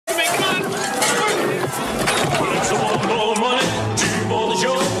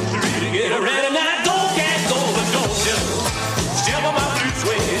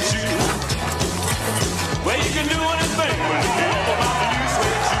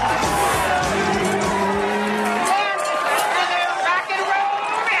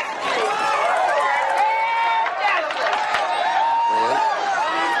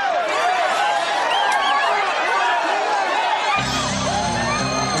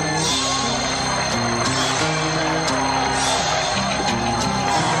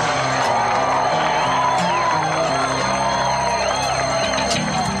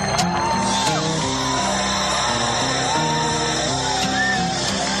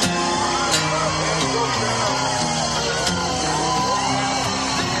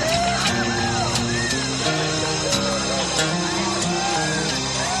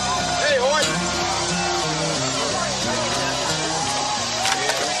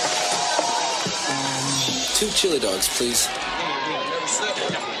2 chili dogs, please.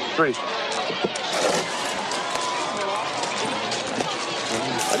 Great.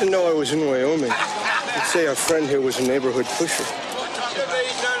 I didn't know I was in Wyoming. They'd say our friend here was a neighborhood pusher.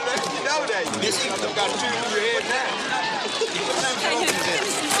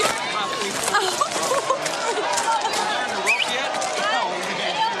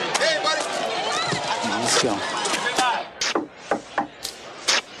 Hey, buddy. Let's go.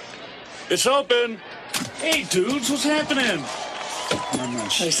 It's open. Hey, dudes, what's happening? Not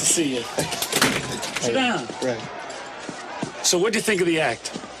much. Nice to see you. Sit down. Right. So what'd you think of the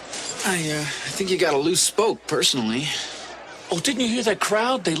act? I think you got a loose spoke, personally. Oh, didn't you hear that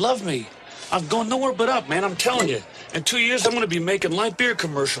crowd? They love me. I'm going nowhere but up, man, I'm telling you. In 2 years, I'm going to be making light beer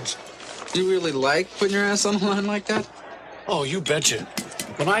commercials. You really like putting your ass on the line like that? Oh, you betcha.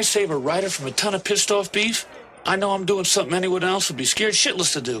 When I save a writer from a ton of pissed-off beef, I know I'm doing something anyone else would be scared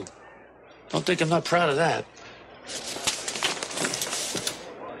shitless to do. Don't think I'm not proud of that.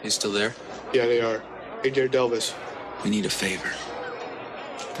 You still there? Yeah, they are. Hey, Daredelvis. We need a favor.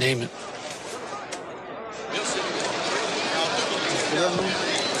 Name it.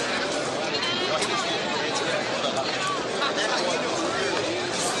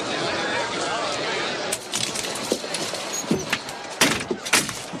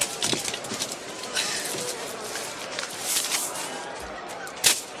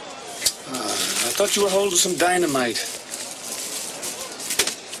 I thought you were holding some dynamite.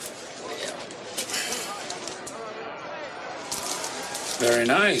 Very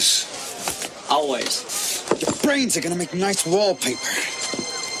nice. Always. Your brains are gonna make nice wallpaper.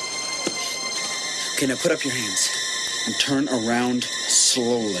 Okay, now put up your hands and turn around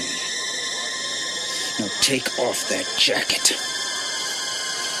slowly. Now take off that jacket.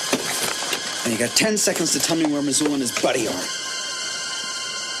 And you got 10 seconds to tell me where Missoula and his buddy are.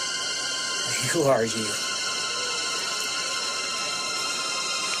 Who are you?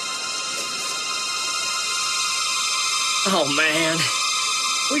 Oh, man.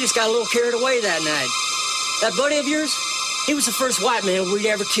 We just got a little carried away that night. That buddy of yours, he was the first white man we'd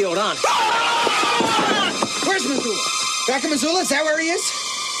ever killed, honest. Where's Missoula? Back in Missoula? Is that where he is?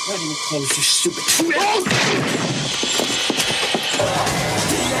 Not even close, you stupid.